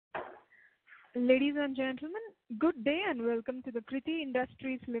Ladies and gentlemen, good day and welcome to the Kriti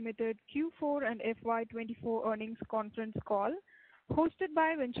Industries Limited Q4 and FY2024 earnings conference call hosted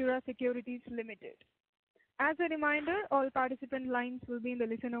by Ventura Securities Limited. As a reminder, all participant lines will be in the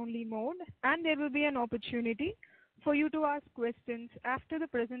listen-only mode and there will be an opportunity for you to ask questions after the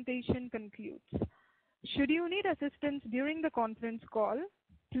presentation concludes. Should you need assistance during the conference call,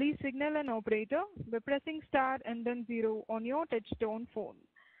 please signal an operator by pressing star and then 0 on your touch-tone phone.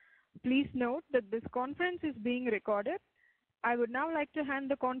 Please note that this conference is being recorded. I would now like to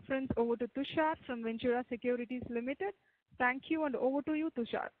hand the conference over to Tushar from Ventura Securities Limited. Thank you and over to you,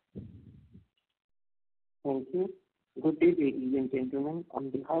 Tushar. Thank you. Good day, ladies and gentlemen.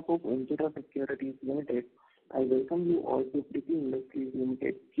 On behalf of Ventura Securities Limited, I welcome you all to Kriti Industries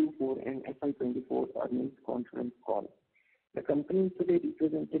Limited Q4 and FY24 earnings conference call. The company is today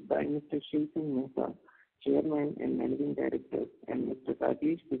represented by Mr. Shiv Singh Mehta, Chairman and Managing Director, and Mr.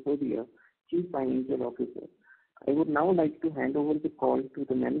 Rajesh Sisodia, Chief Financial Officer. I would now like to hand over the call to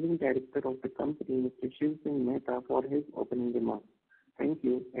the Managing Director of the company, Mr. Shiv Singh Mehta, for his opening remarks. Thank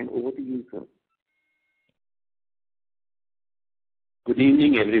you, and over to you, sir. Good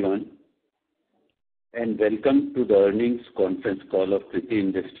evening, everyone, and welcome to the earnings conference call of Kriti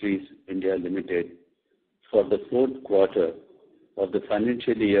Industries India Limited for the fourth quarter of the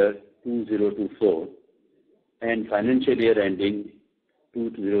financial year 2024 and financial year ending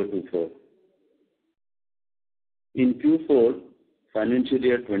 2024. In Q4 financial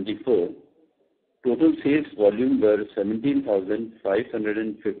year 24, total sales volume were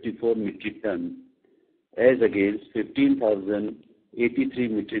 17,554 metric tons as against 15,083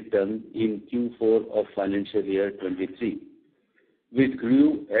 metric tons in Q4 of financial year 23, which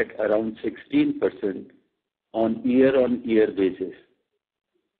grew at around 16% on year-on-year basis.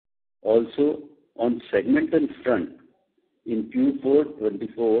 Also, on segmental front, in Q4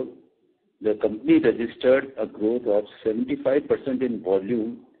 24, the company registered a growth of 75% in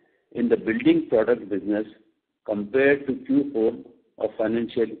volume in the building product business compared to Q4 of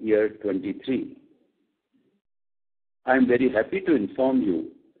financial year 23. I am very happy to inform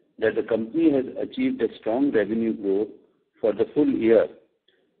you that the company has achieved a strong revenue growth for the full year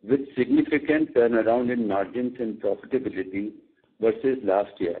with significant turnaround in margins and profitability versus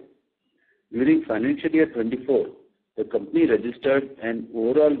last year. During financial year 24, the company registered an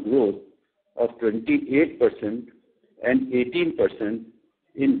overall growth of 28% and 18%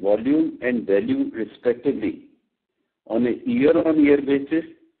 in volume and value respectively. On a year-on-year basis,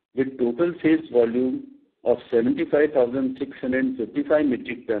 with total sales volume of 75,655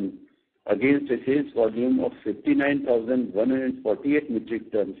 metric tons against a sales volume of 59,148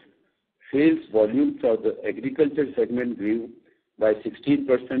 metric tons, sales volume for the agriculture segment grew by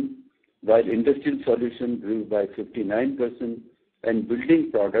 16%, while industrial solution grew by 59% and building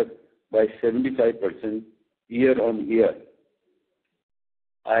product by 75% year-on-year.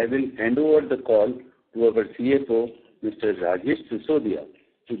 I will hand over the call to our CFO, Mr. Rajesh Sisodia,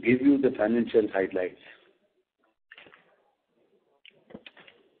 to give you the financial highlights.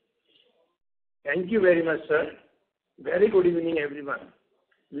 Thank you very much, sir. Very good evening, everyone.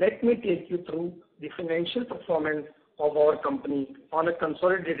 Let me take you through the financial performance of our company on a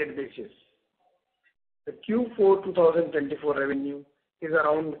consolidated basis. The Q4 2024 revenue is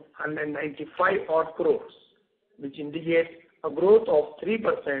around 195 odd crores, which indicates a growth of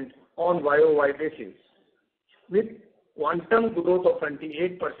 3% on YOY basis, with quantum growth of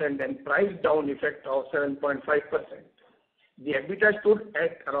 28% and price down effect of 7.5%. The EBITDA stood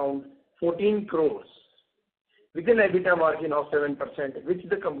at around 14 crores, with an EBITDA margin of 7%, which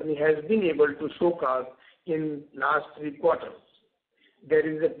the company has been able to showcase in last 3 quarters. There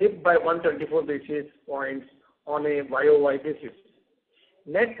is a dip by 124 basis points on a YOY basis.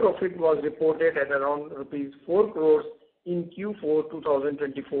 Net profit was reported at around rupees 4 crores in Q4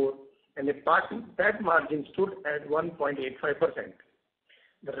 2024 and a PAT margin stood at 1.85%.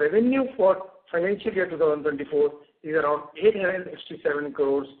 The revenue for financial year 2024 is around 867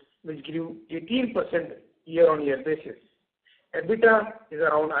 crores, which grew 18% year-on-year basis. EBITDA is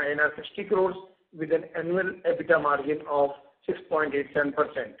around INR 60 crores with an annual EBITDA margin of 6.87%.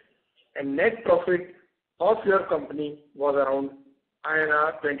 And net profit of your company was around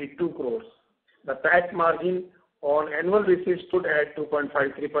INR 22 crores. The PAT margin on annual basis stood at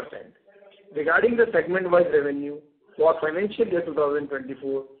 2.53%. Regarding the segment-wise revenue for financial year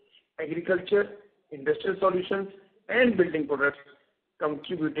 2024, agriculture, industrial solutions, and building products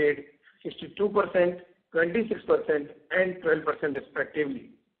contributed 62%, 26%, and 12% respectively.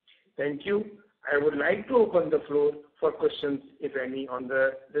 Thank you. I would like to open the floor for questions, if any, on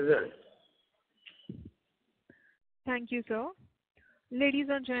the results. Thank you, sir. Ladies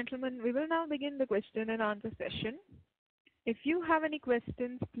and gentlemen, we will now begin the question and answer session. If you have any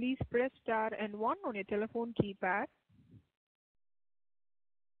questions, please press star and 1 on your telephone keypad.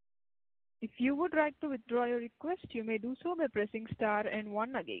 If you would like to withdraw your request, you may do so by pressing star and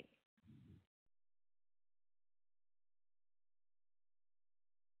 1 again.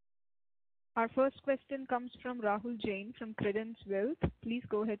 Our first question comes from Rahul Jain from Credence Wealth. Please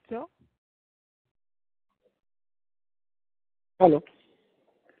go ahead, sir. Hello.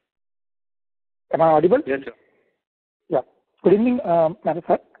 Am I audible? Yes, sir. Yeah. Good evening, Madam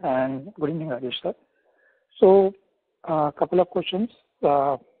sir, and good evening, Rajesh sir. So, a couple of questions.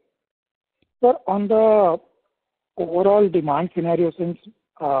 Sir, on the overall demand scenario, since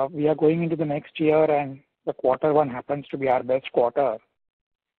we are going into the next year and the quarter one happens to be our best quarter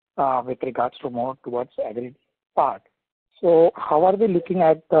with regards to more towards agri part. So, how are we looking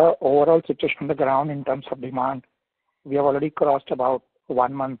at the overall situation on the ground in terms of demand? We have already crossed about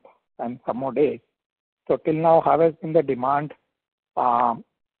 1 month and some more days. So till now, how has been the demand from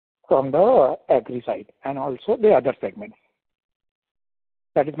the agri side and also the other segments?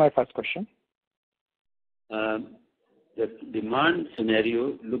 That is my first question. The demand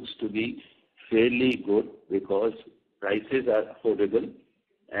scenario looks to be fairly good because prices are affordable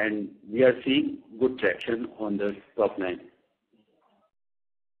and we are seeing good traction on the top line.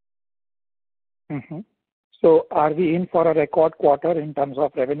 Mm-hmm. So are we in for a record quarter in terms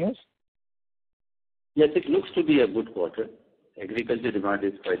of revenues? Yes, it looks to be a good quarter. Agriculture demand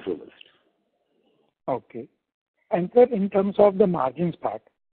is quite robust. Okay. And sir, in terms of the margins part,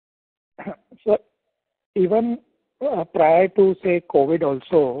 so even prior to say COVID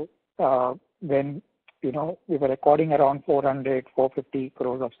also, when we were recording around 400, 450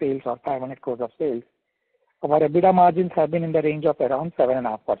 crores of sales or 500 crores of sales, our EBITDA margins have been in the range of around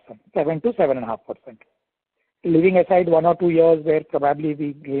 7.5%, 7 to 7.5%. Leaving aside 1 or 2 years where probably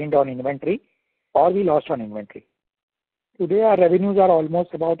we gained on inventory or we lost on inventory. Today our revenues are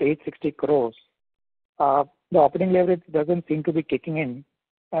almost about 860 crores. The operating leverage doesn't seem to be kicking in,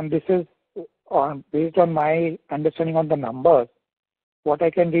 and this is based on my understanding on the numbers. What I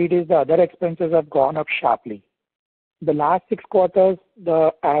can read is the other expenses have gone up sharply. The last 6 quarters,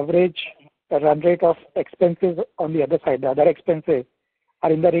 the average run rate of expenses on the other side, the other expenses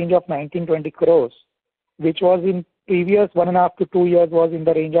are in the range of 19-20 crores, which was in previous 1.5 to 2 years was in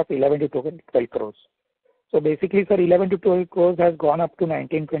the range of 11 to 12 crores. So basically, sir, 11 to 12 crores has gone up to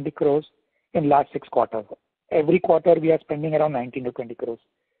 19-20 crores in last 6 quarters. Every quarter we are spending around 19 to 20 crores.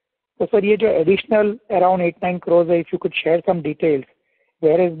 So sir, ye jo additional around 8-9 crores, if you could share some details,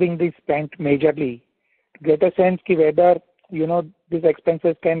 where is being this spent majorly, get a sense ki whether these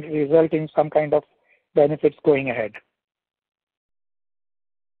expenses can result in some kind of benefits going ahead.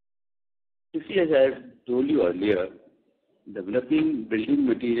 You see, as I told you earlier, developing building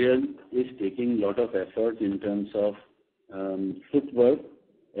material is taking a lot of effort in terms of footwork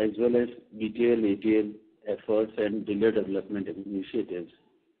as well as BTL, ATL efforts and dealer development initiatives.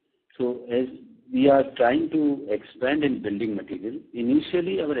 So as we are trying to expand in building material,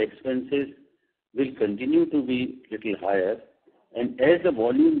 initially our expenses will continue to be little higher, and as the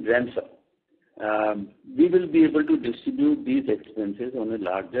volume ramps up, we will be able to distribute these expenses on a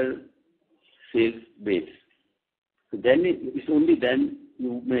larger sales base. So then it's only then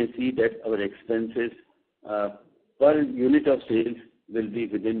you may see that our expenses per unit of sales will be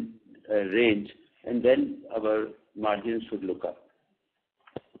within a range, and then our margins should look up.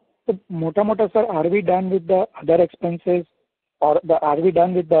 So, mota, sir, are we done with the other expenses, or are we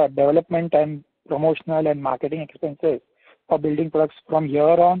done with the development and promotional and marketing expenses for building products from here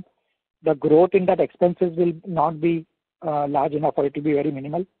on? The growth in that expenses will not be large enough for it to be very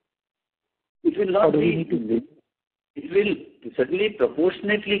minimal? It will not be. It will certainly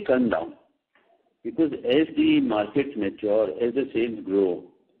proportionately come down, because as the markets mature, as the sales grow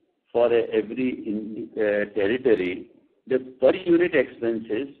for every territory, the per unit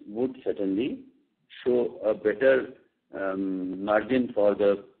expenses would certainly show a better margin for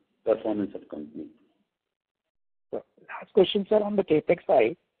the performance of company. Last question, sir, on the capex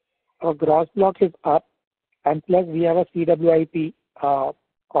side, our gross block is up, and plus we have a CWIP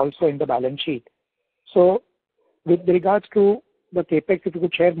also in the balance sheet. So, with regards to the capex, if you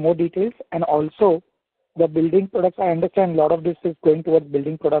could share more details, and also the building products, I understand a lot of this is going towards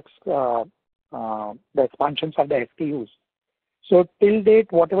building products, the expansions of the SKUs. So, till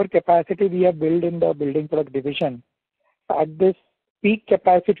date, whatever capacity we have built in the building product division, at this peak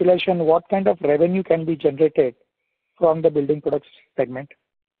capacity utilization, what kind of revenue can be generated from the building products segment?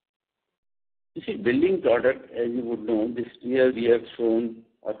 You see, building product, as you would know, this year we have shown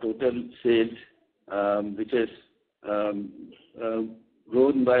a total sales which is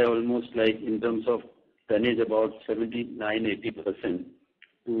grown by almost like in terms of tonnage about 79-80%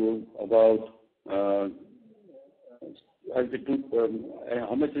 to about how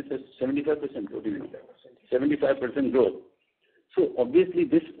much is it? 75%. What do you know? 75% growth. So obviously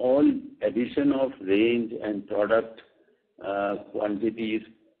this all addition of range and product quantities,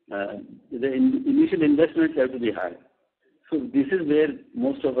 the initial investments have to be high. So this is where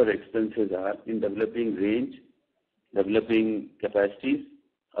most of our expenses are in developing range, developing capacities,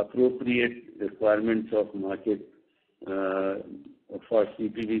 appropriate requirements of market for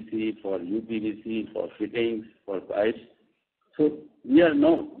CPVC, for UPVC, for fittings, for pipes. So we are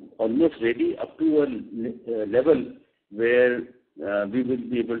now almost ready up to a level where we will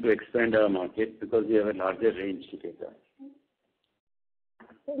be able to expand our market because we have a larger range to take that.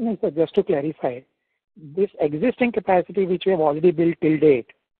 No, sir, just to clarify, this existing capacity which we have already built till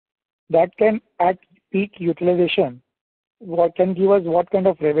date, that can at peak utilization, what can give us what kind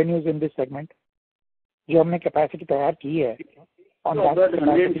of revenues in this segment? जो हमने capacity तैयार की है on that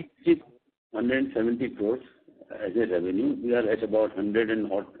capacity. 170 crores as a revenue. We are at about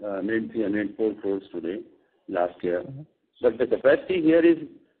 103, 104 crores today, last year. But the capacity here is,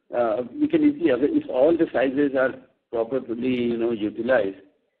 we can easily, if all the sizes are properly, utilized,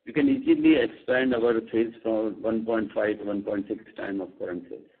 we can easily expand our sales from 1.5 to 1.6 times of current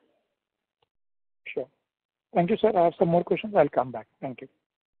sales. Sure. Thank you, sir. I have some more questions. I'll come back. Thank you.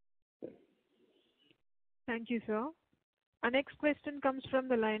 Thank you, sir. Our next question comes from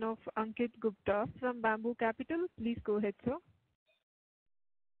the line of Ankit Gupta from Bamboo Capital. Please go ahead, sir.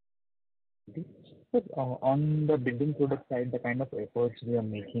 Sir, on the building product side, the kind of efforts we are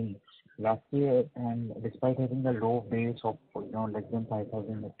making last year, and despite having a low base of less than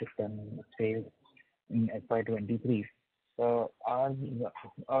 5,000 metric ton sales in FY23,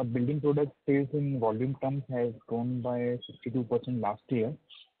 our building product sales in volume terms has grown by 62% last year.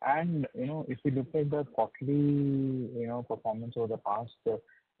 And if we look at the quarterly performance over the past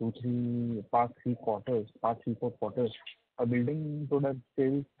 3-4 quarters, our building product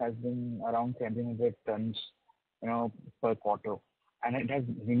sales has been around 700 tons per quarter, and it has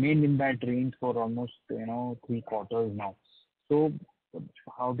remained in that range for almost 3 quarters now. So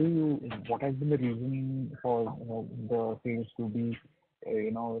what has been the reason for the sales to be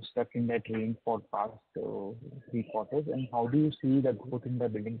stuck in that range for past 3 quarters, and how do you see the growth in the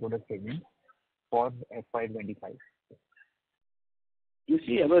building product segment for FY25? You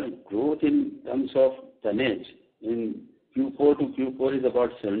see, our growth in terms of tonnage in Q4 to Q4 is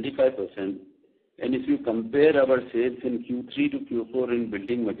about 75%, and if you compare our sales in Q3 to Q4 in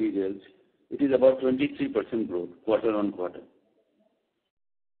building materials, it is about 23% growth quarter on quarter.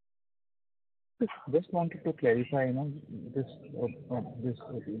 Just wanted to clarify, the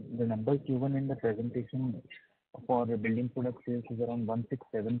numbers given in the presentation for the building product sales is around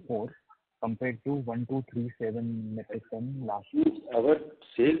 1674 compared to 1237 metric ton last year. Our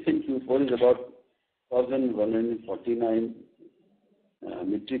sales in Q4 is about 1,149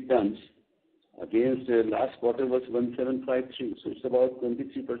 metric tons against last quarter was 1753, so it's about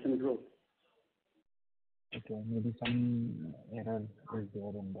 23% growth. Okay, maybe some error is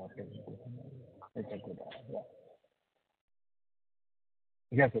there in that.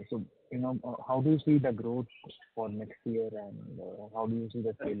 Yeah, sir. So, how do you see the growth for next year, and how do you see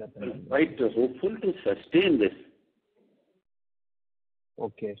the scale up? Quite hopeful to sustain this.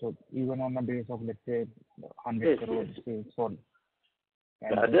 Okay, so even on a base of, let's say, 100 crores sales for...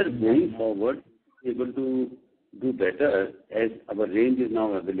 Rather going forward, able to do better as our range is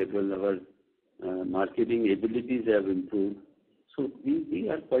now available, our marketing abilities have improved. So we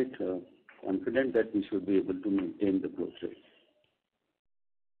are quite confident that we should be able to maintain the growth rate.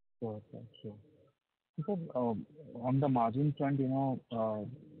 Sure. So, on the margin front, in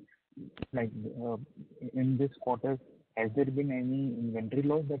this quarter, has there been any inventory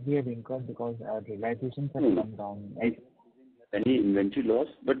loss that we have incurred because our realizations have come down? Any inventory loss,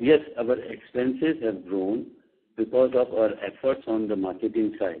 but yes, our expenses have grown because of our efforts on the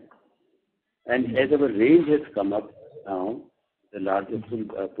marketing side. And as our range has come up now, the larger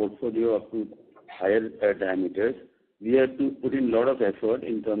portfolio up to higher diameters, we have to put in a lot of effort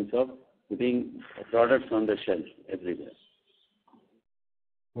in terms of putting products on the shelf everywhere.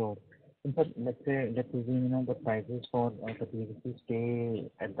 Sure. But let's assume the prices for the PVC stay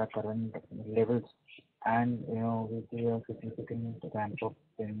at the current levels, and we see a significant ramp up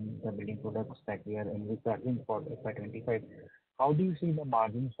in the building products that we are envisaging for FY25. How do you see the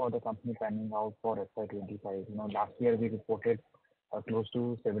margins for the company panning out for FY25? Last year we reported close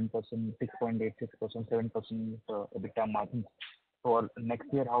to 7%, 6.86%, 7% EBITDA margins. For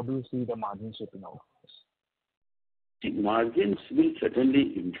next year, how do you see the margins shaping out? Margins will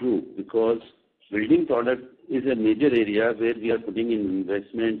certainly improve because building product is a major area where we are putting in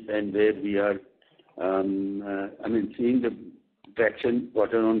investments and where we are, seeing the traction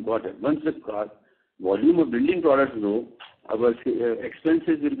quarter on quarter. Once the volume of building products grow, our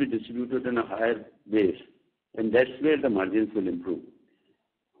expenses will be distributed on a higher base, and that's where the margins will improve.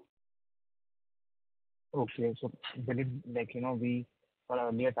 Okay, so will it we were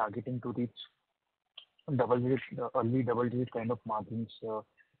earlier targeting to reach early double-digit kind of margins,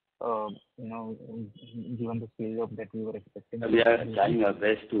 given the scale of that we were expecting? We are trying our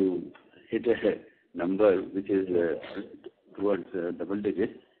best to hit a number which is towards double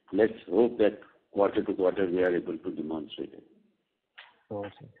digit. Let's hope that quarter to quarter we are able to demonstrate it.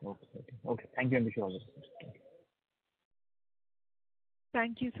 Okay. Thank you, and wish you all the best.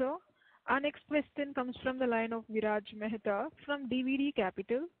 Thank you, sir. Our next question comes from the line of Viraj Mehta from DVD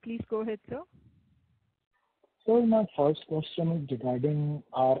Capital. Please go ahead, sir. So my first question is regarding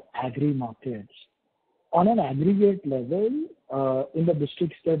our agri markets. On an aggregate level, in the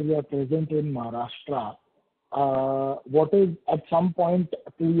districts that we are present in Maharashtra, what is at some point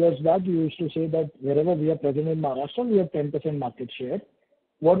 2 years back, you used to say that wherever we are present in Maharashtra, we have 10% market share.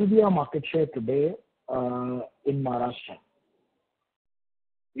 What will be our market share today in Maharashtra?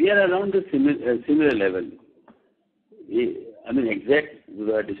 We are around the similar level. Exact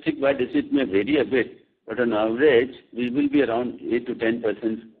district by district may vary a bit, but on average, we will be around 8 to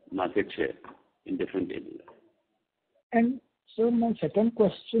 10% market share in different areas. And so my second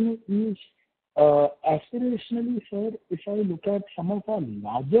question is, aspirationally, sir, if I look at some of our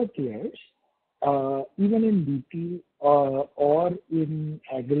larger players, even in BP or in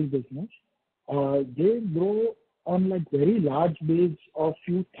agri business, they grow on like very large base of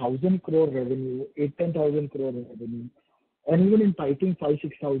few thousand crore revenue, 8,000-10,000 crore revenue, and even in piping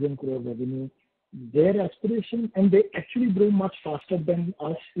 5,000-6,000 crore revenue. Their aspiration, and they actually grow much faster than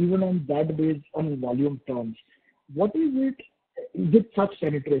us, even on that base on volume terms. What is it with such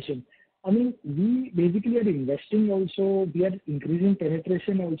penetration? We basically are investing also, we are increasing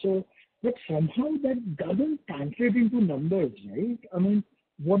penetration also, but somehow that doesn't translate into numbers, right?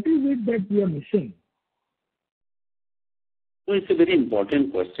 What is it that we are missing? So it's a very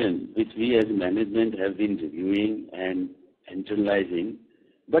important question, which we as management have been reviewing and internalizing.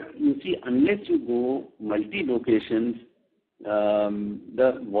 But you see, unless you go multi-locations,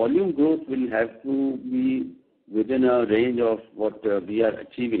 the volume growth will have to be within a range of what we are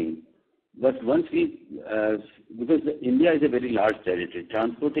achieving. But once because India is a very large territory,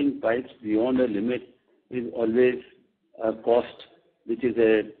 transporting pipes beyond a limit is always a cost, which is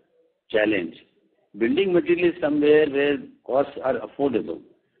a challenge. Building material is somewhere where costs are affordable.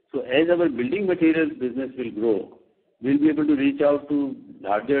 So as our building materials business will grow, we'll be able to reach out to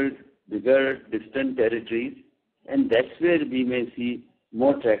larger, bigger, distant territories, and that's where we may see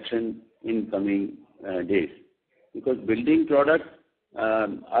more traction in coming days. Because building products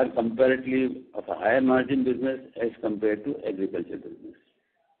are comparatively of a higher margin business as compared to agriculture business.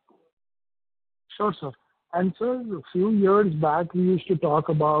 Sure, sir. And sir, a few years back, we used to talk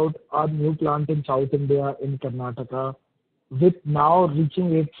about our new plant in South India, in Karnataka, with now reaching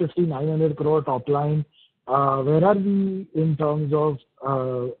 850-900 crore top line. Where are we in terms of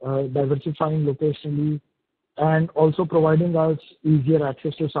diversifying locationally and also providing us easier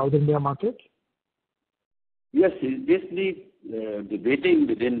access to South India market? Yes, seriously debating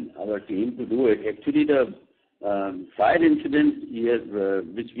within our team to do it. Actually, the fire incident here,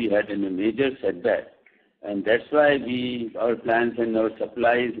 which we had in a major setback, and that's why our plans and our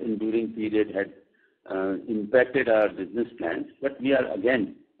supplies in during period had impacted our business plans. But we are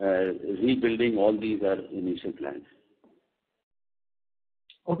again rebuilding all these are initial plans.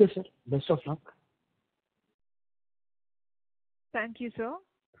 Okay, sir. Best of luck. Thank you, sir.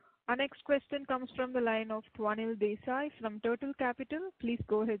 Our next question comes from the line of Twanil Desai from Turtle Capital. Please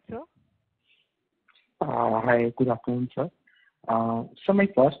go ahead, sir. Hi, good afternoon, sir. So my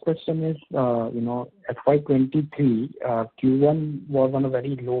first question is, FY23, Q1 was on a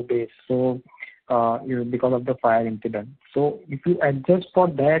very low base, so because of the fire incident. So if you adjust for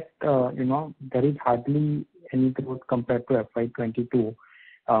that, there is hardly any growth compared to FY22,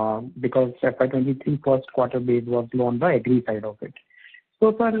 because FY23 first quarter base was low on the agri side of it.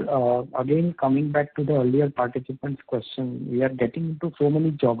 So, sir, again, coming back to the earlier participant's question, we are getting into so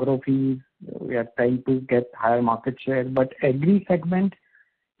many geographies, we are trying to get higher market share, but agri segment,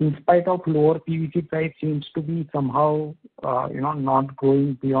 in spite of lower PVC price, seems to be somehow, not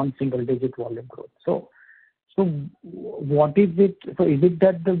going beyond single-digit volume growth. So what is it? So is it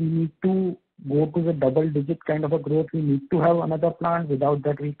that we need to go to the double-digit kind of a growth? We need to have another plant. Without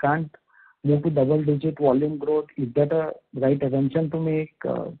that, we can't move to double-digit volume growth. Is that a right assumption to make?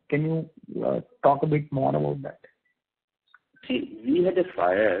 Can you talk a bit more about that? See, we had a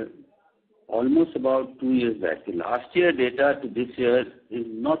fire almost about 2 years back. The last year data to this year is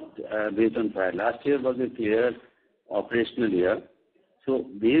not based on fire. Last year was a clear operational year. So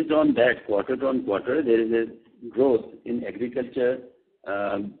based on that, quarter on quarter, there is a growth in agriculture,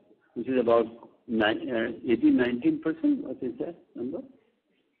 which is about 18-19%. What is that number?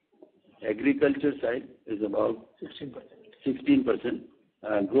 Agriculture side is about 16%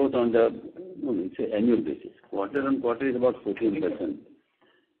 growth on the annual basis. Quarter on quarter is about 14%.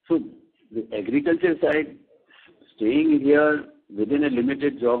 So the agriculture side, staying here within a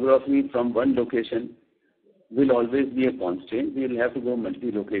limited geography from one location will always be a constraint. We will have to go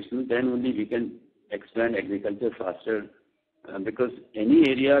multi-locational. Then only we can expand agriculture faster. Because any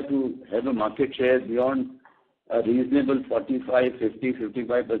area to have a market share beyond a reasonable 45, 50,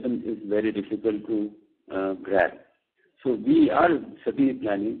 55% is very difficult to grab. So we are certainly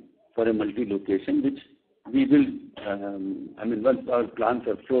planning for a multi-location, which we will, once our plans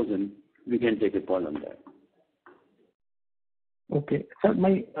are frozen, we can take a call on that. Okay. Sir,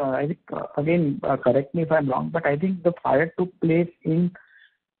 I think, again, correct me if I'm wrong, but I think the fire took place in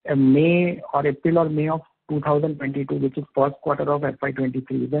May or April or May of 2022, which is first quarter of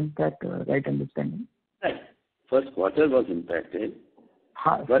FY23. Isn't that right understanding? Right. First quarter was impacted.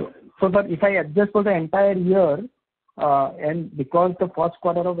 But if I adjust for the entire year, and because the first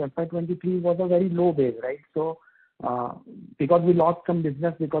quarter of FY23 was a very low base, right? So, because we lost some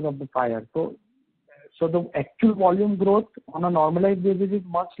business because of the fire. So the actual volume growth on a normalized basis is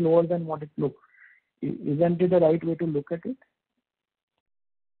much lower than what it looks. Isn't it the right way to look at it?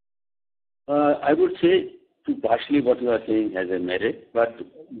 I would say to partially what you are saying has a merit, but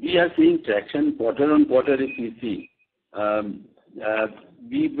we are seeing traction quarter on quarter. If we see,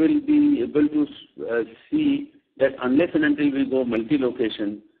 we will be able to see that unless and until we go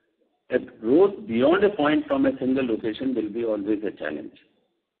multi-location, a growth beyond a point from a single location will be always a challenge.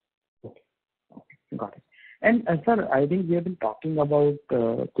 Okay. Got it. And sir, I think we have been talking about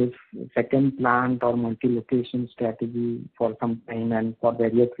this second plant or multi-location strategy for some time, and for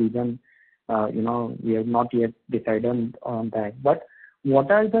various reasons, we have not yet decided on that. But what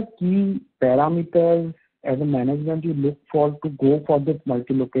are the key parameters as a management you look for to go for this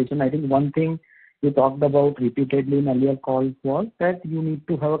multi-location? I think one thing you talked about repeatedly in earlier calls was that you need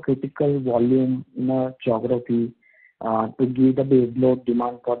to have a critical volume in a geography to give the base load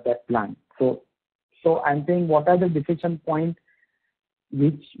demand for that plant. So I'm saying, what are the decision points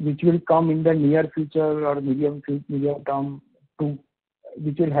which will come in the near future or medium term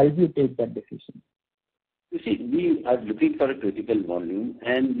which will help you take that decision? You see, we are looking for a critical volume,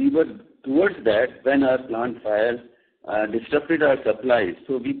 and we were towards that when our plant fire disrupted our supplies.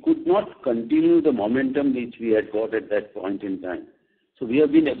 So we could not continue the momentum which we had got at that point in time. So we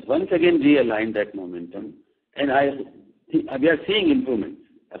have been once again realigned that momentum, and we are seeing improvements,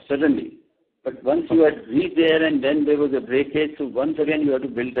 certainly. But once you had reached there and then there was a breakage, so once again you have to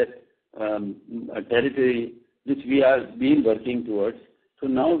build that territory which we are been working towards. So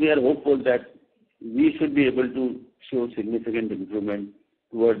now we are hopeful that we should be able to show significant improvement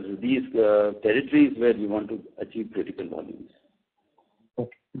towards these territories where we want to achieve critical volumes.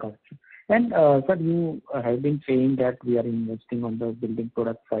 Okay, got it. And sir, you have been saying that we are investing on the building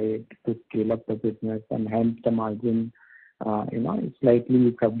product side to scale up the business, and hence the margin, is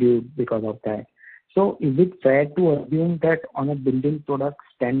slightly subdued because of that. So is it fair to assume that on a building product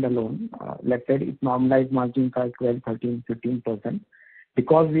standalone, let's say if normalized margins are 12, 13, 15%,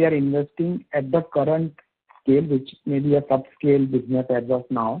 because we are investing at the current scale, which may be a subscale business as of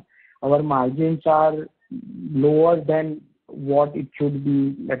now, our margins are lower than what it should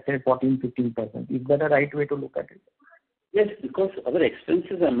be, let's say 14, 15%. Is that a right way to look at it? Yes, because our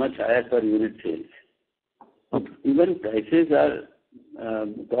expenses are much higher per unit sales. Okay. Even prices are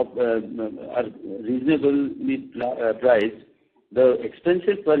reasonably priced. The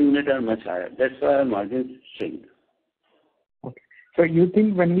expenses per unit are much higher. That's why our margins shrink. Okay. So you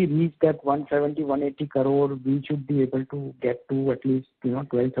think when we reach that 170, 180 crore, we should be able to get to at least 12,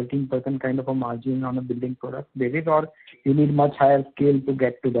 13% kind of a margin on a building product basis, or you need much higher scale to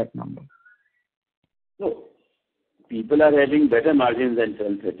get to that number? No. People are having better margins than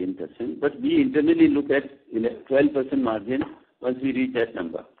 12, 13%, but we internally look at 12% margin once we reach that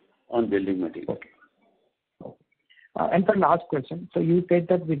number on building material. Okay. And the last question. So you said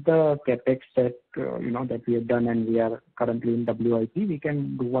that with the capex that that we have done and we are currently in WIP, we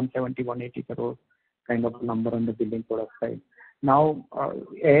can do 170, 180 crore kind of number on the building product side. Now,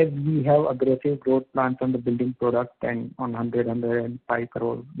 as we have aggressive growth plans on the building product and on 105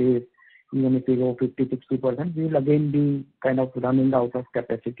 crore base, even if we go 50-60%, we will again be kind of running out of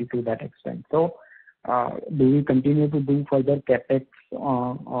capacity to that extent. So, do we continue to do further capex,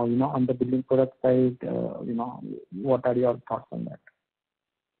 on the building product side? What are your thoughts on that?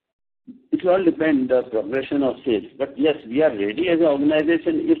 It will all depend the progression of sales. But yes, we are ready as an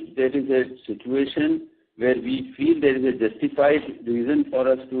organization. If there is a situation where we feel there is a justified reason for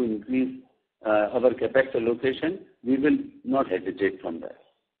us to increase our capex allocation, we will not hesitate from that.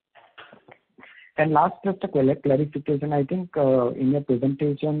 And last, just a clarification. I think in your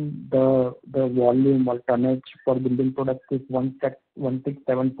presentation, the volume or tonnage for building products is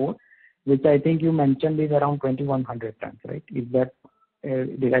 1674, which I think you mentioned is around 2100 tons, right? Is that,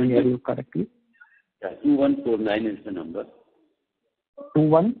 did I hear you correctly? Yeah, 2149 is the number.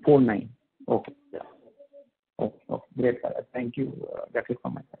 2149. Okay. Yeah. Okay. Great. Thank you. That's it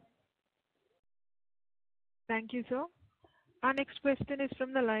from my side. Thank you, sir. Our next question is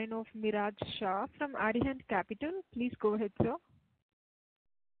from the line of Miraj Shah from Arihant Capital. Please go ahead, sir.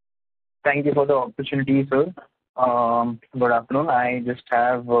 Thank you for the opportunity, sir. Good afternoon. I just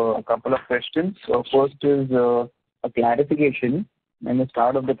have a couple of questions. So first is a clarification. At the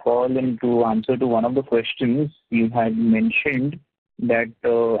start of the call, and to answer to one of the questions, you had mentioned that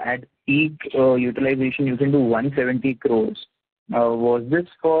at peak utilization you can do 170 crores. Was this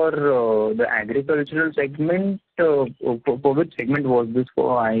for the agricultural segment? For which segment was this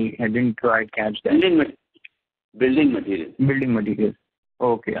for? I didn't quite catch that. Building materials. Building materials.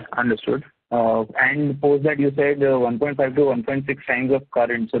 Okay, understood. And post that you said 1.5 to 1.6 times of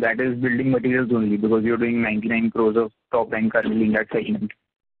current. So that is building materials only because you're doing 99 crores of top line currently in that segment.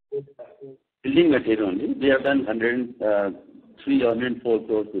 Building material only. We have done 103 or 104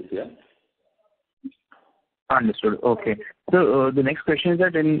 crores this year. Understood. Okay. So the next question is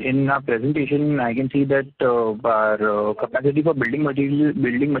that in our presentation, I can see that our capacity for building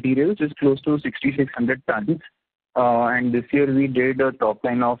materials is close to 6,600 tons. And this year we did a top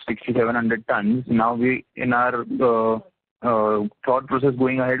line of 6,700 tons. Now we, in our thought process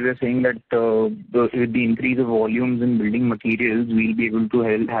going ahead, we are saying that with the increase of volumes in building materials, we'll be able to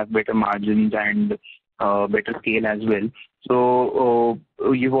have better margins and better scale as well. So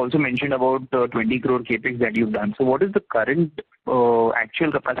you've also mentioned about 20 crore capex that you've done. So what is the current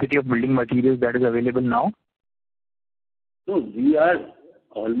actual capacity of building materials that is available now? So we are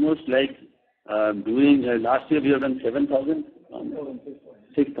almost like doing, last year we have done 7,000?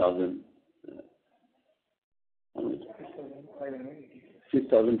 6,000.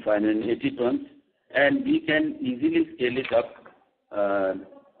 6,580 tons. And we can easily scale it up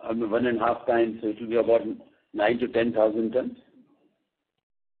 1.5 times, so it will be about 9 to 10,000 tons.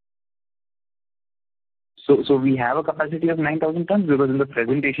 So we have a capacity of 9,000 tons because in the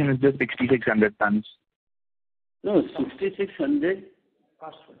presentation it's just 6,600 tons. No, 6,600.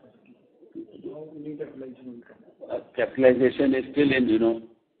 Capitalization is still in,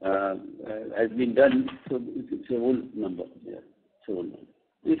 has been done, so it's a whole number. Yeah, it's a whole number.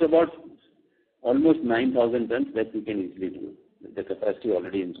 It's about almost 9,000 tons that we can easily do with the capacity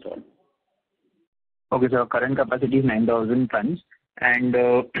already installed. Okay, so our current capacity is 9,000 tons, and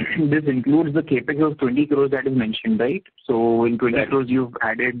this includes the capex of 20 crores that is mentioned, right? So in 20 crores you've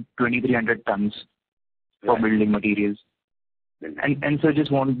added 2,300 tons for building materials. And so just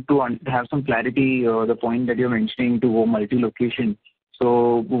want to have some clarity, the point that you're mentioning to go multi-location.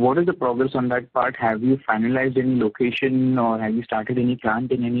 So what is the progress on that part? Have you finalized any location or have you started any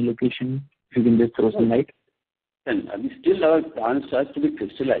plant in any location? If you can just throw some light. And we still our plans has to be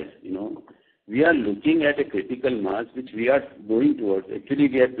crystallized, We are looking at a critical mass which we are going towards. Actually,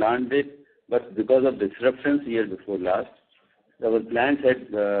 we had planned it, but because of disruptions year before last, our plans had,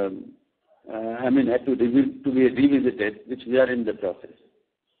 had to be revisited, which we are in the process.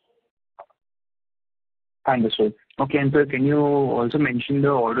 Understood. Okay, and sir, can you also mention the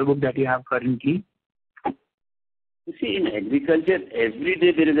order book that you have currently? You see, in agriculture, every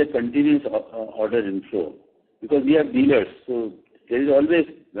day there is a continuous order inflow because we have dealers. So there is always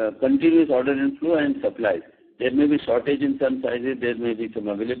continuous order inflow and supplies. There may be shortage in some sizes, there may be some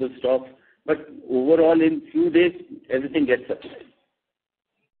available stock, but overall in few days, everything gets supplied.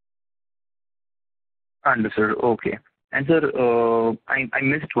 Understood. Okay. And sir, I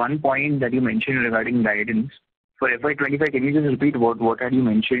missed one point that you mentioned regarding guidance. For FY25, can you just repeat what had you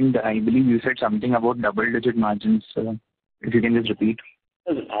mentioned? I believe you said something about double-digit margins. If you can just repeat.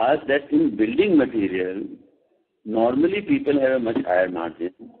 I was asked that in building material, normally people have a much higher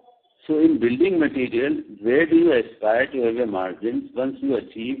margin. So in building material, where do you aspire to have your margins once you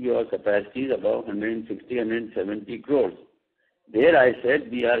achieve your capacities above 160, 170 crores? There I said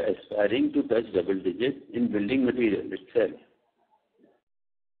we are aspiring to touch double digits in building material itself.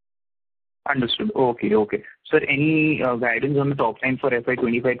 Understood. Okay, okay. Sir, any guidance on the top line for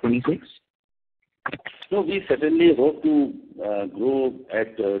FY25-26? So we certainly hope to grow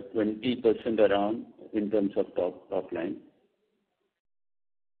at 20% around in terms of top line.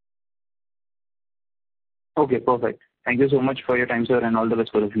 Okay, perfect. Thank you so much for your time, sir, and all the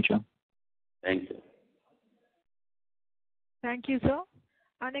best for the future. Thank you. Thank you, sir.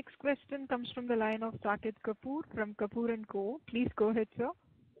 Our next question comes from the line of Saket Kapoor from Kapoor & Co. Please go ahead, sir.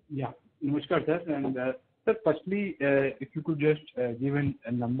 Yeah. Namaskar, sir. And sir, firstly, if you could just give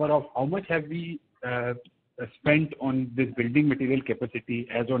a number of how much have we spent on this building material capacity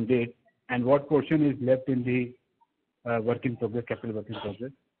as on date, and what portion is left in the work in progress, capital work in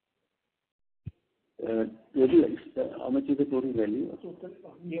progress? How much is the total value? Total,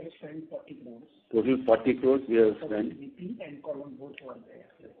 we have spent 40 crores. Total 40 crores we have spent. VP and column both were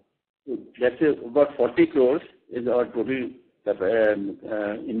there. So that's about 40 crores is our total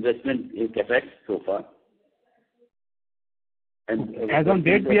investment in CapEx so far. And as on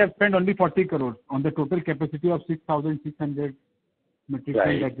date, we have spent only 40 crores on the total capacity of 6,600 metric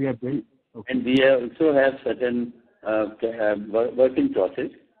tons that we have built. Okay. And we also have certain work in process,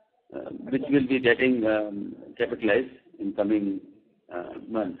 which will be getting capitalized in coming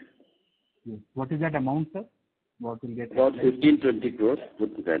months. Yes. What is that amount, sir? What will get about 15-20 crores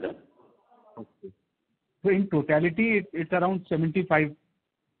put together. Okay. So in totality, it's around 75,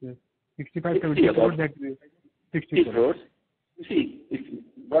 65, 70 crores that we 60 crores. You see,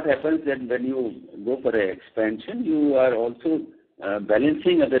 what happens then when you go for an expansion, you are also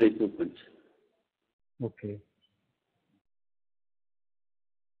balancing other equipment. Okay.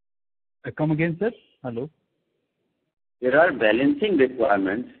 Come again, sir? Hello. There are balancing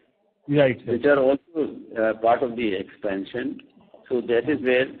requirements, right, which are also part of the expansion. So that is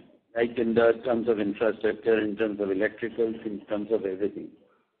where, like in the terms of infrastructure, in terms of electricals, in terms of everything.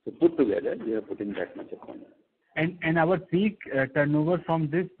 So put together, we are putting that much upon it. And our peak turnover from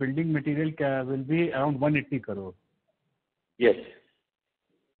this building material will be around 180 crore. Yes.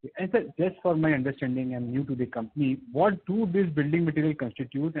 And sir, just for my understanding, I'm new to the company. What do this building material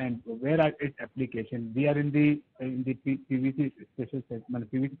constitute, and where are its application? We are in the PVC special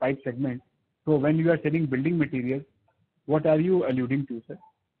segment, PVC pipe segment. So when you are selling building materials, what are you alluding to, sir?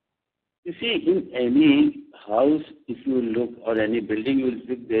 You see, in any house, if you look, or any building, you will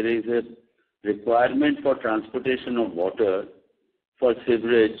see there is a requirement for transportation of water, for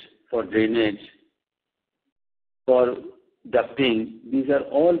sewerage, for drainage, for ducting. These are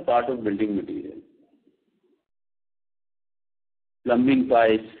all part of building material. Plumbing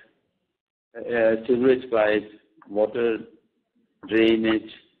pipes, sewerage pipes, water, drainage,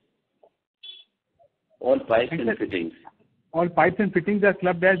 all pipes and fittings. All pipes and fittings are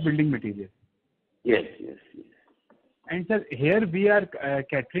clubbed as building material. Yes, yes, yes. And sir, here we are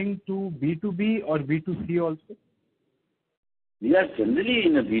catering to B2B or B2C also? We are generally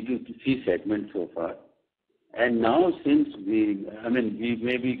in a B2C segment so far. And now since we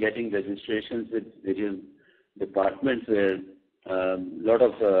may be getting registrations with various departments where a lot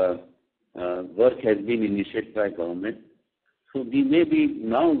of work has been initiated by government. So we may be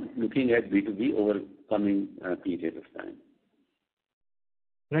now looking at B2B over coming period of time.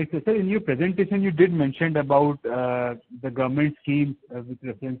 Right. So, sir, in your presentation, you did mention about the government schemes with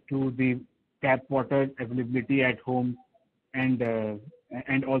reference to the tap water availability at home, and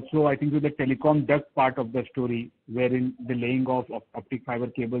also I think to the telecom duct part of the story, wherein the laying of optic fiber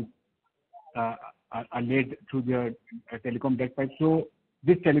cables are laid through the telecom duct pipe. So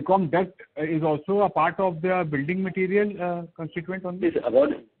this telecom duct is also a part of the building material constituent on this? It's about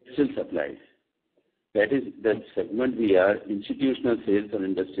industrial supplies. That is the segment we are, institutional sales or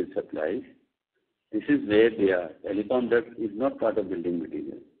industrial supplies. This is where they are. Telecom duct is not part of building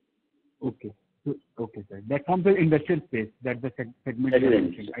material. Okay. Okay, sir. That forms the industrial space, that the segment you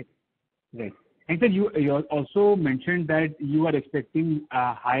mentioned, right? Right. And sir, you also mentioned that you are expecting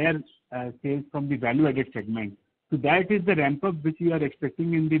higher sales from the value-added segment. So that is the ramp-up which you are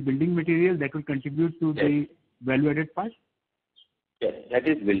expecting in the building material that will contribute to the value-added part? Yes, that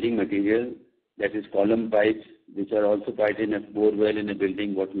is building material. That is column pipes, which are also piped in a bore well in a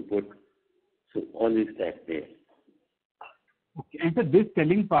building, what you put. So all is that there. Okay. And so this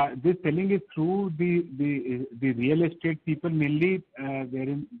selling is through the real estate people mainly,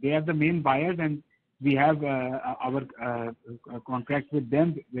 wherein they are the main buyers, and we have our contracts with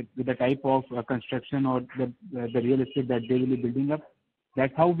them with the type of construction or the real estate that they will be building up.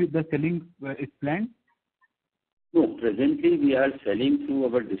 That's how the selling is planned? No, presently we are selling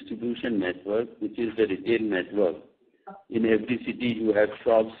through our distribution network, which is the retail network. In every city you have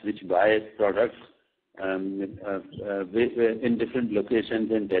shops which buy products in different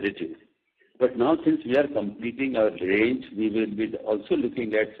locations and territories. But now since we are completing our range, we will be also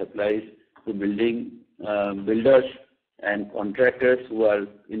looking at supplies to builders and contractors who are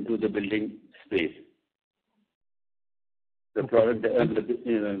into the building space. The product,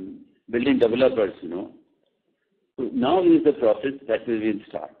 building developers, So now is the process that we will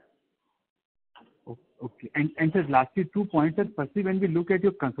start. Okay. And just lastly, 2 points. Firstly, when we look at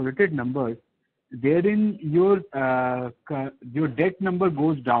your consolidated numbers, therein your debt number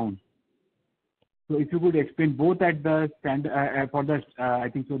goes down. So if you could explain both at the for the I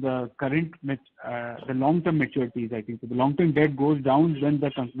think so the current the long-term maturities, I think so the long-term debt goes down when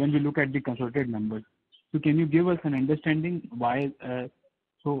we look at the consolidated numbers. So can you give us an understanding why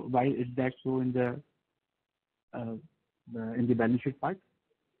why is that so in the balance sheet part?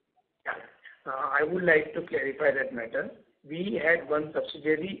 I would like to clarify that matter. We had one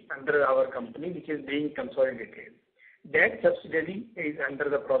subsidiary under our company which is being consolidated. That subsidiary is under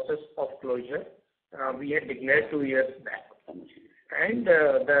the process of closure. We had declared 2 years back. And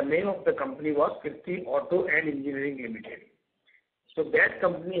the name of the company was Kriti Auto and Engineering Limited. So that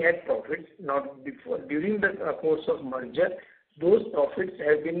company had profits. Now, during the course of merger, those profits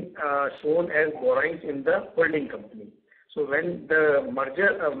have been shown as borrowings in the holding company. So when the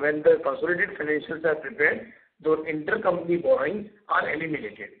when the consolidated financials are prepared, those intercompany borrowings are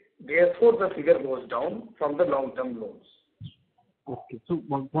eliminated. Therefore, the figure goes down from the long-term loans. Okay. So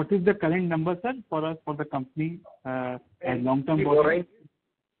what is the current number, sir, for the company and long-term borrowing?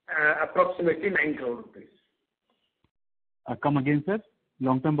 Approximately 9 crore rupees. Come again, sir.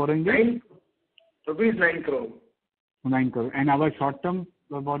 Long-term borrowing is? 9 crore. 9 crore. And our short-term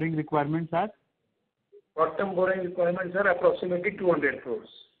borrowing requirements are? Short-term borrowing requirements are approximately 200 crores.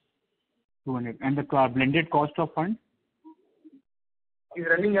 200. And the blended cost of funds? Is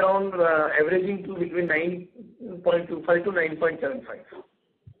running around averaging to between 9.25 to 9.75.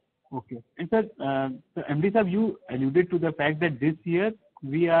 Okay. And sir, MD sir, you alluded to the fact that this year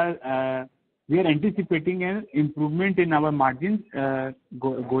we are anticipating an improvement in our margins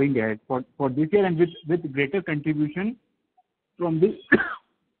going ahead for this year and with greater contribution from this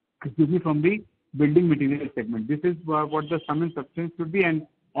from the building material segment. This is what the sum and substance should be, and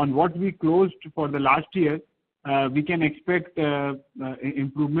on what we closed for the last year, we can expect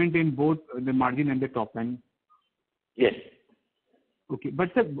improvement in both the margin and the top line. Yes. Okay.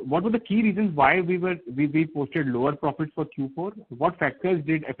 But sir, what were the key reasons why we posted lower profits for Q4? What factors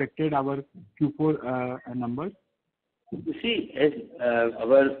did affected our Q4 numbers? You see, as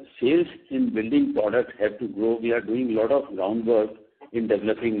our sales in building products have to grow, we are doing a lot of groundwork in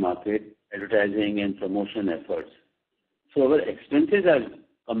developing market, advertising and promotion efforts. So our expenses are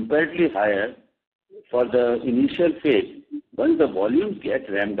comparatively higher for the initial phase. Once the volumes get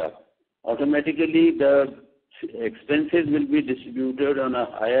ramped up, automatically the expenses will be distributed on a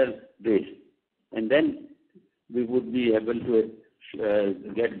higher base, and then we would be able to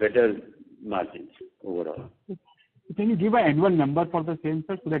get better margins overall. Can you give an annual number for the same,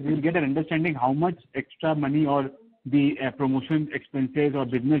 sir, so that we will get an understanding how much extra money or the promotion expenses or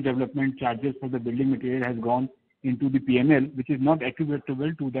business development charges for the building material has gone into the P&L, which is not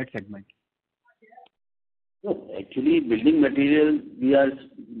attributable to that segment? No, actually, building material,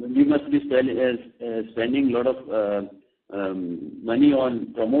 we must be spending a lot of money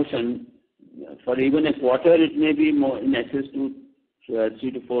on promotion. For even a quarter, it may be more in excess to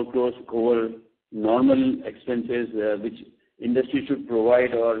 3 to 4 crores over normal expenses, which industry should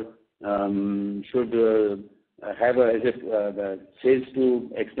provide or should have as a sales to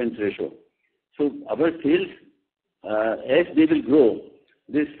expense ratio. So our sales, as they will grow,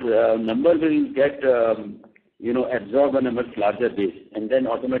 this number will get absorbed on a much larger base, and then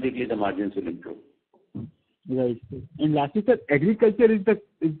automatically the margins will improve. Right. And lastly, sir, agriculture is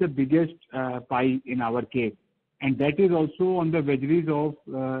the biggest pie in our case, and that is also on the vagaries of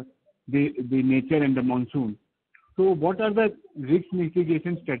the nature and the monsoon. So what are the risk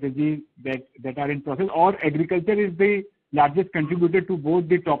mitigation strategies that are in process, or agriculture is the largest contributor to both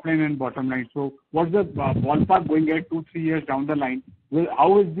the top line and bottom line? So what's the ballpark going at 2-3 years down the line? Well,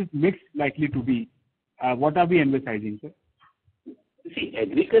 how is this mix likely to be? What are we emphasizing, sir? See,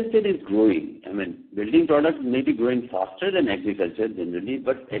 agriculture is growing. I mean, building products may be growing faster than agriculture generally,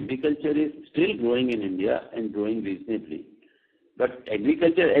 but agriculture is still growing in India and growing reasonably. But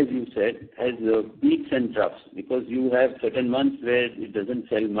agriculture, as you said, has peaks and troughs, because you have certain months where it doesn't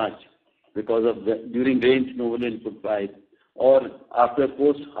sell much because of during rains no one will put pipe, or after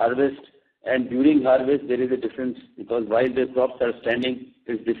post-harvest and during harvest there is a difference, because while the crops are standing,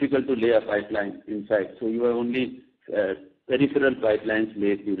 it's difficult to lay a pipeline inside. So you have only peripheral pipelines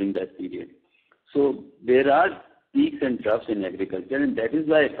laid during that period. So there are peaks and troughs in agriculture, and that is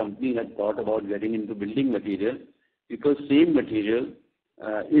why a company had thought about getting into building material, because same material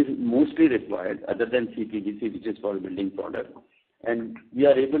is mostly required other than CPVC, which is for building product. And we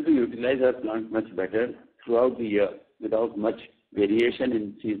are able to utilize our plant much better throughout the year without much variation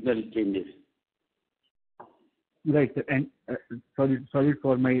in seasonal changes. Right, sir. And sorry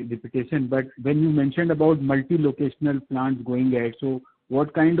for my repetition, but when you mentioned about multi-locational plants going ahead, so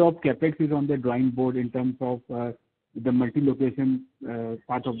what kind of capex is on the drawing board in terms of the multi-location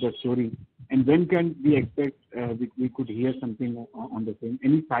part of the story? And when can we expect we could hear something on the same?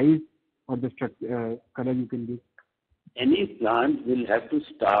 Any size or the color you can give? Any plant will have to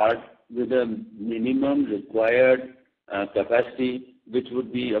start with a minimum required capacity, which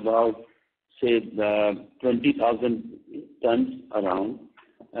would be about, say, 20,000 tons around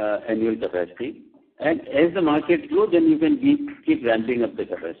annual capacity. And as the market grows, then you can keep ramping up the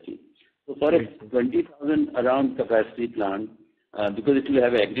capacity. So for a 20,000 around capacity plant, because it will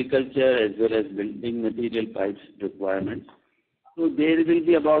have agriculture as well as building material pipes requirements, so there will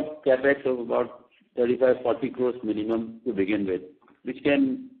be about capex of about 35-40 crores minimum to begin with, which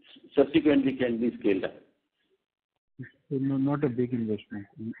can subsequently be scaled up. So not a big investment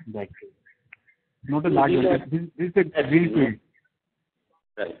in that case. Not a large investment. This is a greenfield.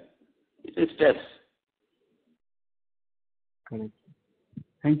 Right. It is steps. Correct.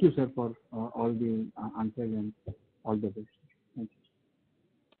 Thank you, sir, for all the answers and all the best. Thank you.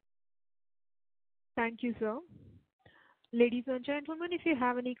 Thank you, sir. Ladies and gentlemen, if you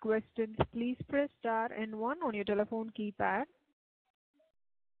have any questions, please press star and 1 on your telephone keypad.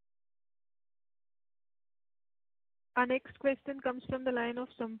 Our next question comes from the line of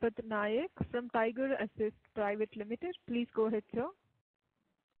Sampath Nayak from Tiger Assist Private Limited. Please go ahead, sir.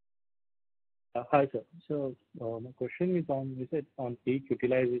 Hi, sir. So my question is on, you said on peak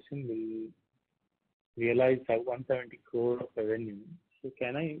utilization we realize 170 crore of revenue. So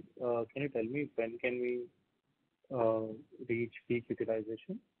can you tell me when can we reach peak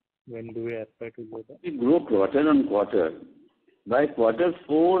utilization? When do we aspire to go there? We grow quarter on quarter. By quarter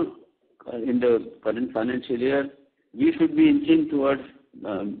 4 in the current financial year, we should be inching towards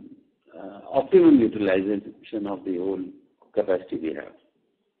optimum utilization of the whole capacity we have.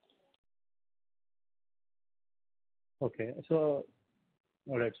 Okay. So,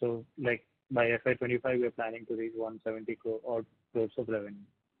 all right. So, like by FY25, we are planning to reach 170 crores of revenue.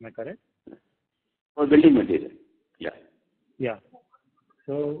 Am I correct? For building material. Yeah. Yeah.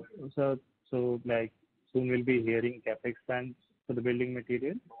 So like soon we'll be hearing capex plans for the building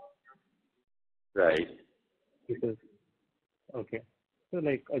material. Right. Because, okay. So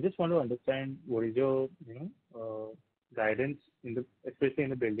like I just want to understand what is your guidance especially in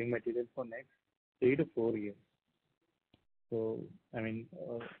the building material for next 3 to 4 years. So I mean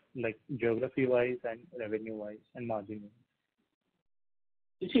like geography wise and revenue wise and margin wise.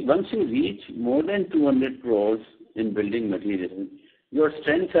 You see, once you reach more than 200 crores in building material, your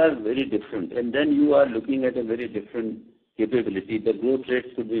strengths are very different, and then you are looking at a very different capability. The growth rates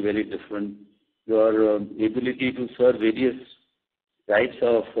could be very different. Your ability to serve various types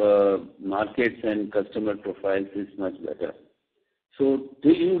of markets and customer profiles is much better. So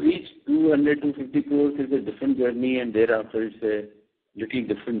till you reach 200-250 crores is a different journey, and thereafter it's a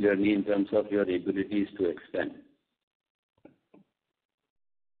little different journey in terms of your abilities to expand.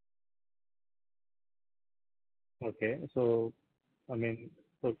 Okay. So, I mean,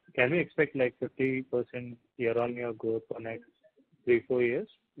 so can we expect like 50% year-on-year growth for next 3-4 years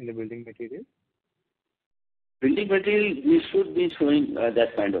in the building material? Building material, we should be showing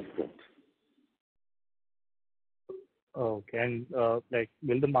that kind of growth. Okay. And like,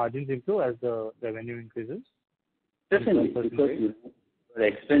 will the margins improve as the revenue increases? Definitely, because the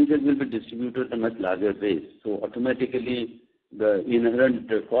expenses will be distributed at a much larger base. So automatically, the inherent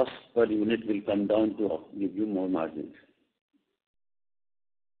cost per unit will come down to give you more margins.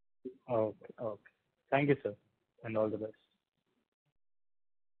 Okay. Okay. Thank you, sir, and all the best.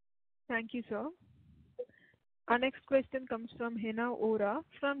 Thank you, sir. Our next question comes from Hina Ora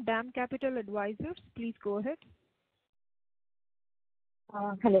from DAM Capital Advisors. Please go ahead.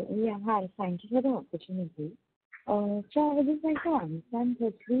 Hello. Yeah, hi. Thank you for the opportunity. So I would just like to understand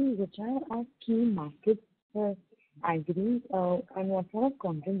quickly which are our key markets for agri and what sort of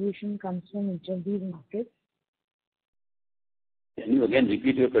contribution comes from each of these markets? Can you again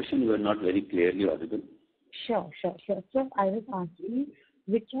repeat your question? You are not very clearly audible. Sure. So I was asking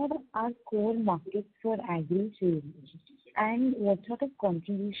which are our core markets for agri sales and what sort of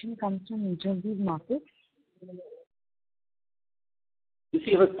contribution comes from each of these markets? You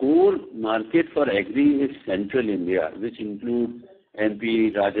see, our core market for agri is Central India, which includes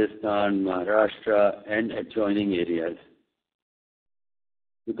MP, Rajasthan, Maharashtra, and adjoining areas.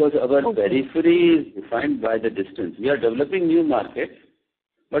 Because our periphery is defined by the distance. We are developing new markets,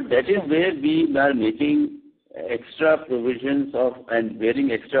 but that is where we are making extra provisions of and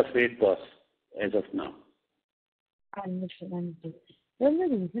bearing extra freight costs as of now. Understood. Well, the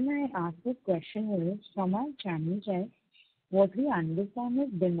reason I asked this question is from our channel check, what we understand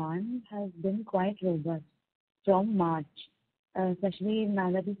is demand has been quite robust from March, especially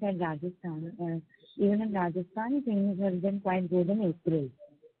now that you said Rajasthan. Even in Rajasthan, things have been quite good in April.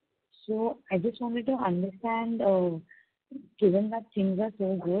 So I just wanted to understand, given that things are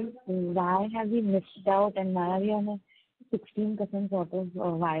so good, why have we missed out and why are we on a 16% sort of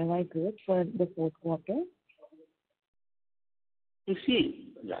YOY growth for the fourth quarter? You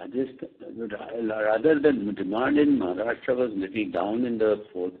see, rather than demand in Maharashtra was little down in the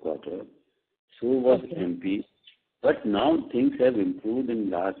fourth quarter, so was MP. But now things have improved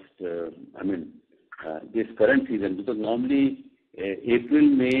in last, this current season, because normally April,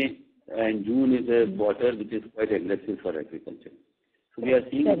 May and June is a quarter which is quite aggressive for agriculture. So we are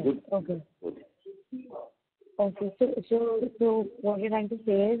seeing a good growth. Okay, so what you're trying to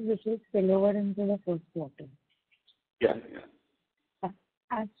say is this will spill over into the first quarter. Yeah.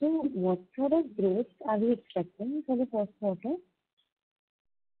 So what sort of growth are we expecting for the first quarter?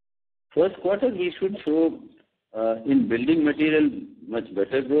 First quarter we should show in building material much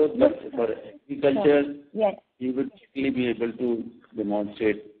better growth, but for agriculture we would quickly be able to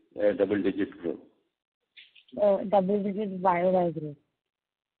demonstrate double-digit growth. Double-digit YOY growth.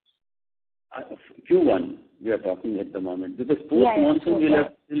 Q1 we are talking at the moment, because post-monsoon we'll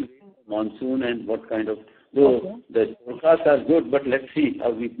have still monsoon and what kind of. The forecasts are good, but let's see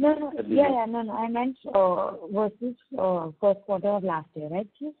how we. No. I meant versus first quarter of last year, right?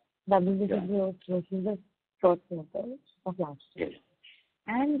 Double-digit growth versus the first quarter of last year. Yes.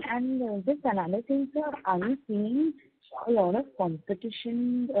 And just another thing, sir, are we seeing a lot of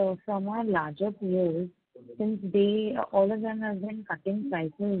competition from our larger peers, since all of them have been cutting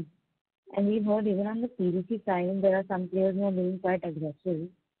prices, and we've heard even on the PVC side there are some players who are being quite aggressive.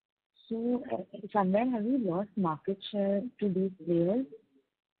 So somewhere have we lost market share to these players?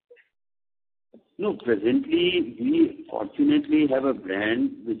 No, presently we fortunately have a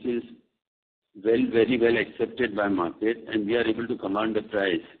brand which is very well accepted by market, and we are able to command the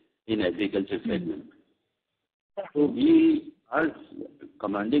price in agriculture segment. So we are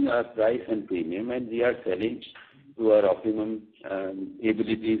commanding our price and premium, and we are selling to our optimum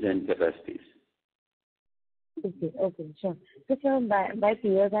abilities and capacities. Okay, sure. So sir, by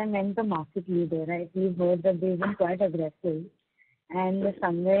peers I meant the market leader, right? We've heard that they've been quite aggressive, and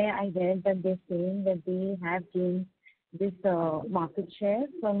somewhere I read that they're saying that they have gained this market share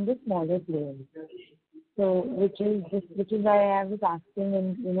from the smaller players. So which is why I was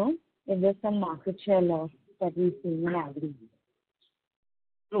asking, if there's some market share loss that we've seen in agri.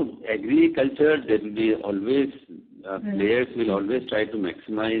 No, agriculture, there will be always players will always try to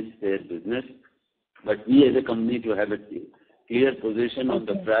maximize their business, but we as a company to have a clear position on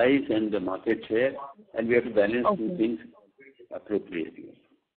the price and the market share, and we have to balance two things appropriately.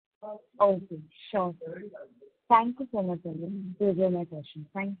 Okay, sure. Thank you so much, Arvind. Those were my questions.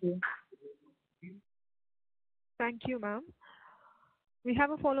 Thank you. Thank you, ma'am. We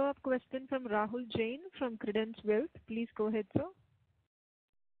have a follow-up question from Rahul Jain from Credence Wealth. Please go ahead, sir.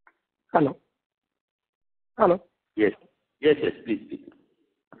 Hello. Yes, please speak.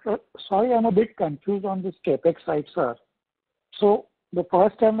 Sir, sorry, I'm a bit confused on this capex side, sir. So the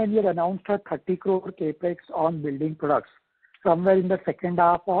first time when you announced a 30 crore capex on building products, somewhere in the second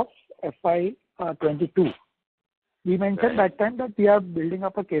half of FY22, we mentioned that time that we are building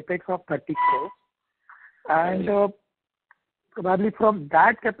up a capex of 30 crores, and probably from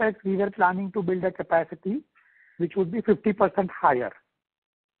that capex we were planning to build a capacity which would be 50% higher.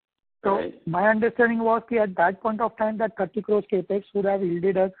 So my understanding was that at that point of time that 30 crores capex would have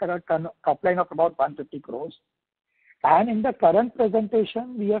yielded us a top line of about 150 crores. And in the current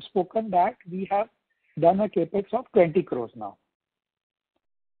presentation, we have spoken that we have done a capex of 20 crores now.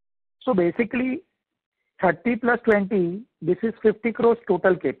 So basically, 30 plus 20, this is 50 crores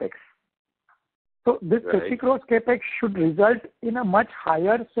total capex. So this 50 crores capex should result in a much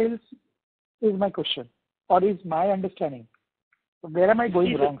higher sales, is my question, or is my understanding. So where am I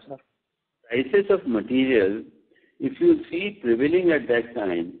going wrong, sir? Prices of material, if you see prevailing at that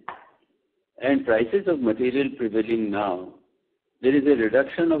time, and prices of material prevailing now, there is a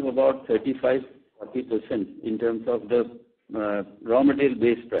reduction of about 35-40% in terms of the raw material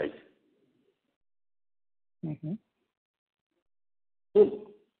base price. So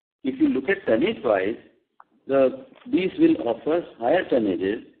if you look at tonnage wise, these will offer higher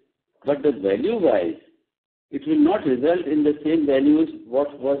tonnages, but the value-wise, it will not result in the same values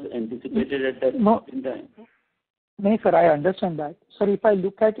what was anticipated at that point in time. No, sir, I understand that. Sir, if I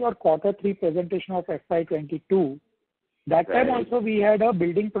look at your Q3 presentation of FY22, that time also we had a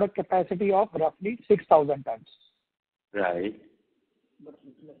building product capacity of roughly 6,000 tons. Right.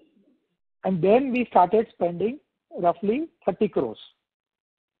 And then we started spending roughly 30 crores.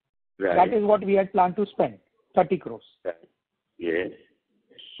 Right. That is what we had planned to spend, 30 crores. Right. Yes.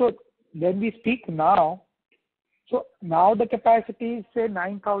 So when we speak now, so now the capacity is say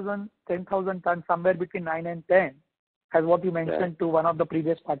 9,000, 10,000 tons, somewhere between 9 and 10, as what you mentioned to one of the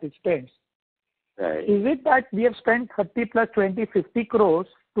previous participants. Right. Is it that we have spent 30 plus 20, 50 crores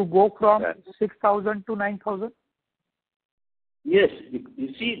to go from 6,000 to 9,000? Yes.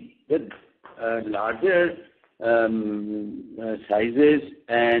 You see, the larger sizes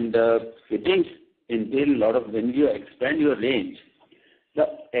and fittings entail a lot of, when you expand your range, the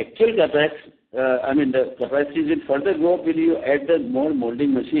actual capacity, the capacity will further go up when you add the more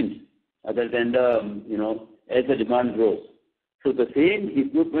molding machines other than the, as the demand grows. So the same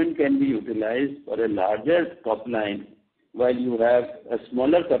equipment can be utilized for a larger top line while you have a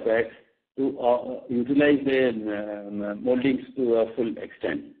smaller capex to utilize the moldings to a full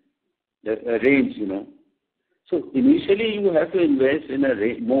extent, the range, So initially you have to invest in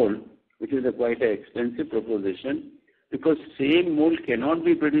a mold, which is quite an expensive proposition, because same mold cannot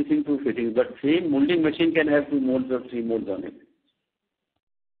be producing two fittings, but same molding machine can have 2 molds or 3 molds on it.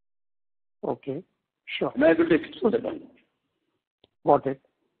 Okay, sure. Am I able to explain the point? Got it.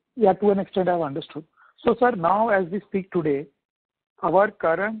 Yeah, to an extent I have understood. So sir, now as we speak today, our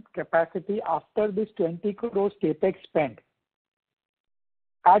current capacity after this 20 crores capex spent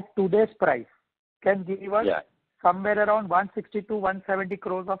at today's price can give us somewhere around 160 to 170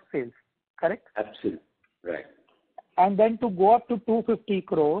 crores of sales, correct? Absolutely, right. And then to go up to 250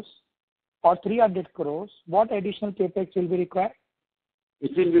 crores or 300 crores, what additional capex will be required?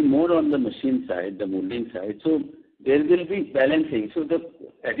 It will be more on the machine side, the molding side. So there will be balancing. So the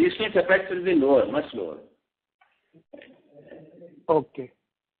additional capex will be lower, much lower. Okay.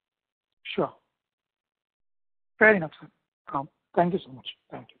 Sure. Fair enough, sir. Thank you so much.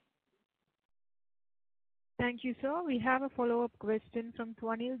 Thank you. Thank you, sir. We have a follow-up question from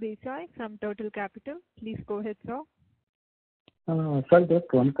Twanil Desai from Turtle Capital. Please go ahead, sir. Sir,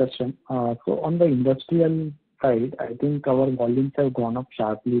 just one question. So on the industrial side, I think our volumes have gone up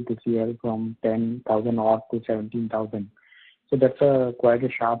sharply this year from 10,000 odd to 17,000. So that's quite a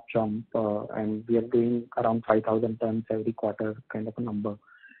sharp jump, and we are doing around 5,000 tons every quarter kind of a number.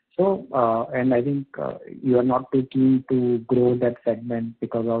 So, and I think you are not too keen to grow that segment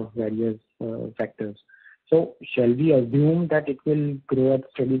because of various factors. So shall we assume that it will grow at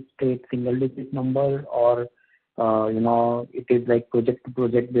steady state single-digit number, or it is like project to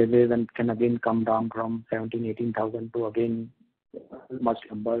project basis and can again come down from 17,000, 18,000 to again much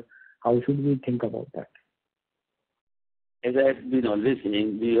number? How should we think about that? As I have been always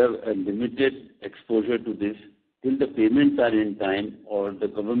saying, we have a limited exposure to this till the payments are in time or the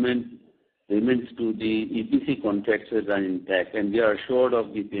government payments to the EPC contractors are intact and we are assured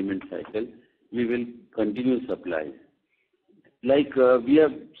of the payment cycle, we will continue supplies. Like we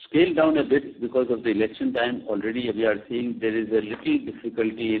have scaled down a bit because of the election time already. We are seeing there is a little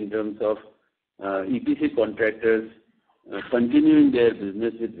difficulty in terms of EPC contractors continuing their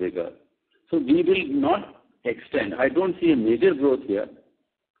business with vigor. So we will not extend. I don't see a major growth here.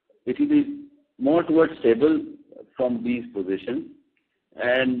 It will be more towards stable from these positions,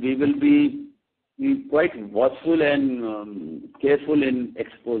 and we will be quite watchful and careful in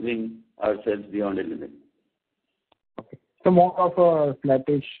exposing ourselves beyond a limit. Okay. So more of a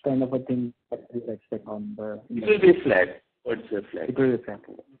flattish kind of a thing that we expect on the... It will be flat. What's a flat? It will be flat.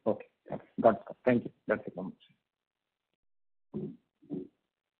 Okay. Got it. Thank you. That's it.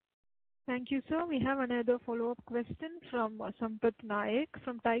 Thank you, sir. We have another follow-up question from Sampath Naik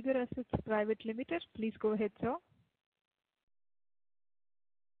from Tiger Assets Private Limited. Please go ahead, sir.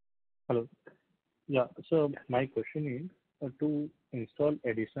 Hello. Yeah, so my question is, to install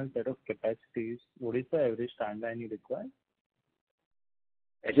additional set of capacities, what is the average timeline you require?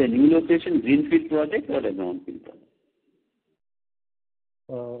 At a new location, greenfield project or a brownfield project?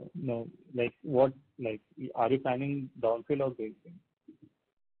 No, like what, are you planning brownfield or greenfield?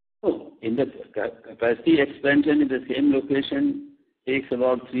 Oh, in the capacity expansion in the same location takes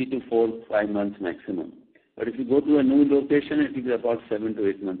about 3 to 4, 5 months maximum. But if you go to a new location, it will be about 7 to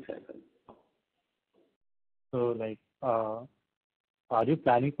 8 months cycle. So, are you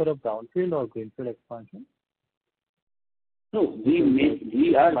planning for a brownfield or greenfield expansion? No,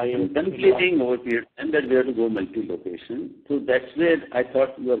 we are contemplating over period and that we have to go multi-location. So that's where I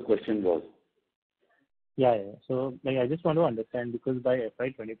thought your question was. Yeah. So I just want to understand, because by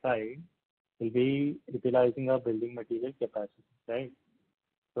FY25 we'll be utilizing our building material capacity, right?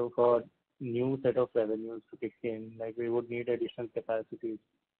 So for new set of revenues to kick in, we would need additional capacities.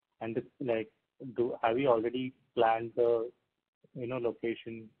 And have we already planned the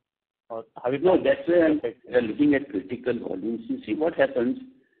location, or have you? No, that's why I'm looking at critical volumes. You see what happens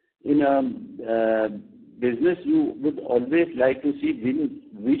in a business. You would always like to see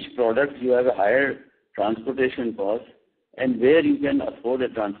which products you have a higher transportation cost and where you can afford a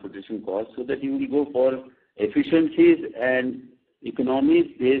transportation cost, so that you will go for efficiencies and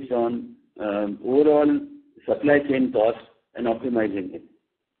economies based on overall supply chain costs and optimizing it.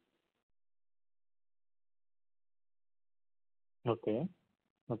 Okay.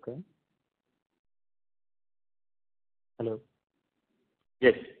 Hello.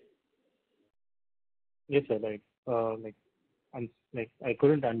 Yes. Yes, sir. I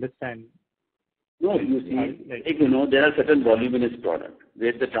couldn't understand. No, you see, there are certain voluminous products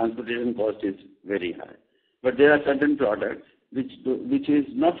where the transportation cost is very high, but there are certain products which is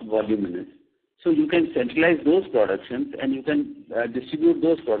not voluminous. So you can centralize those productions and you can distribute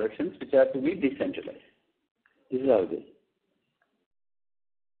those productions which are to be decentralized. This is how it is.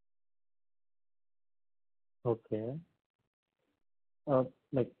 Okay.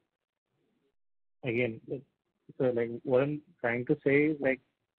 Again, so what I'm trying to say is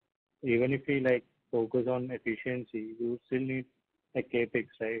even if we focus on efficiency, you still need a capex,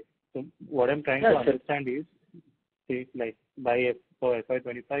 right? So what I'm trying to understand is, see, for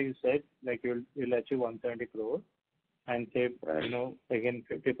FY25 you said you'll achieve 170 crores and say again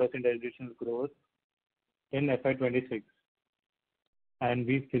 50% additional growth in FY26, and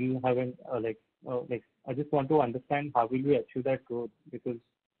we still haven't I just want to understand how will we achieve that growth, because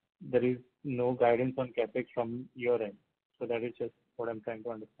there is no guidance on capex from your end. So that is just what I'm trying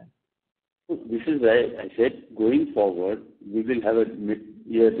to understand. This is why I said going forward we will have a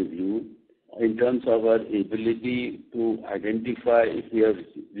mid-year review in terms of our ability to identify if we have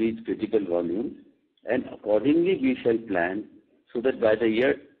reached critical volumes, and accordingly we shall plan so that by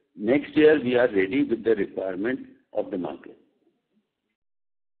the next year we are ready with the requirement of the market.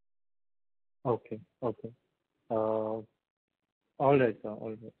 Okay. All right, sir. All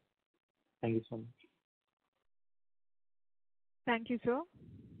right. Thank you so much. Thank you, sir.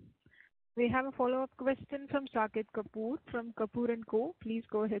 We have a follow-up question from Saket Kapoor from Kapoor & Co. Please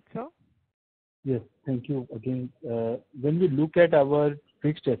go ahead, sir. Yes, thank you again. When we look at our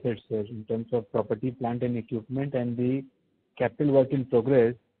fixed assets, sir, in terms of property, plant and equipment and the capital work in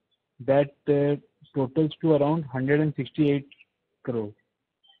progress, that totals to around 168 crores.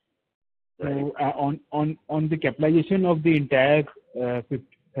 So on the capitalization of the entire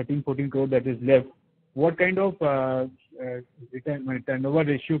 13-14 crore that is left, what kind of turnover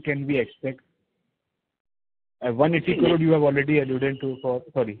ratio can we expect? 180 crore you have already alluded to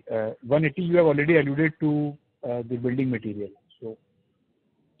 180 you have already alluded to the building material. So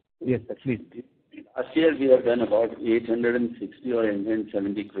yes, sir, please. Last year we have done about 860 or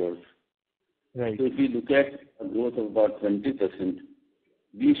 870 crores. Right. So if we look at a growth of about 20%,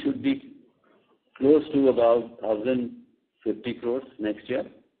 we should be close to about 1,050 crores next year.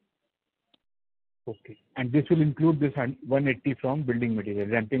 Okay. And this will include this 180 from building material,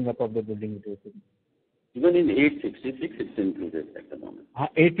 ramping up of the building material. Even in 866, it's included at the moment.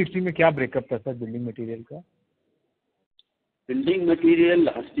 860 में क्या breakup था sir building material का? Building material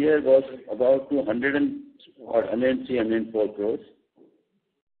last year was about 103, 104 crores.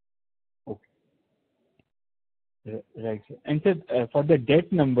 Okay. Right. And sir, for the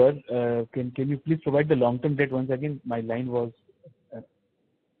debt number, can you please provide the long-term debt once again? My line was. The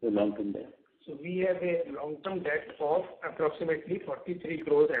long-term debt. So we have a long-term debt of approximately 43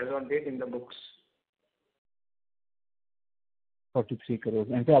 crores as on date in the books. 43 crores.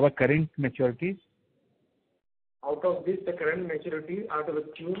 And so our current maturities? Out of this, the current maturity are to the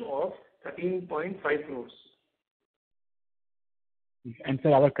tune of 13.5 crores. And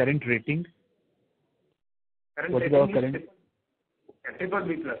sir, our current rating? What is our current? Triple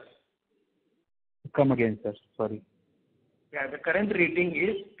B plus. Come again, sir. Sorry. Yeah, the current rating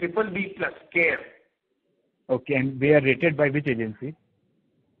is triple B plus, CARE. Okay, and they are rated by which agency?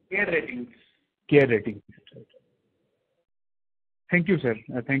 CARE ratings. CARE ratings. Thank you, sir.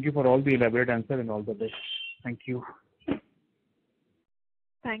 Thank you for all the elaborate answer and all the best. Thank you.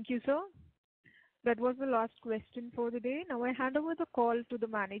 Thank you, sir. That was the last question for the day. Now I hand over the call to the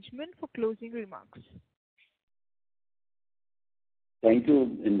management for closing remarks. Thank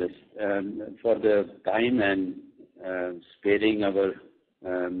you, for the time and sparing our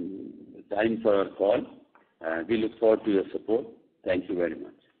time for our call. We look forward to your support. Thank you very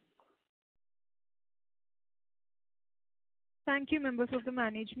much. Thank you, members of the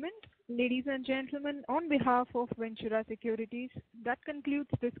management. Ladies and gentlemen, on behalf of Ventura Securities, that concludes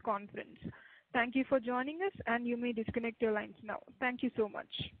this conference. Thank you for joining us, and you may disconnect your lines now. Thank you so much.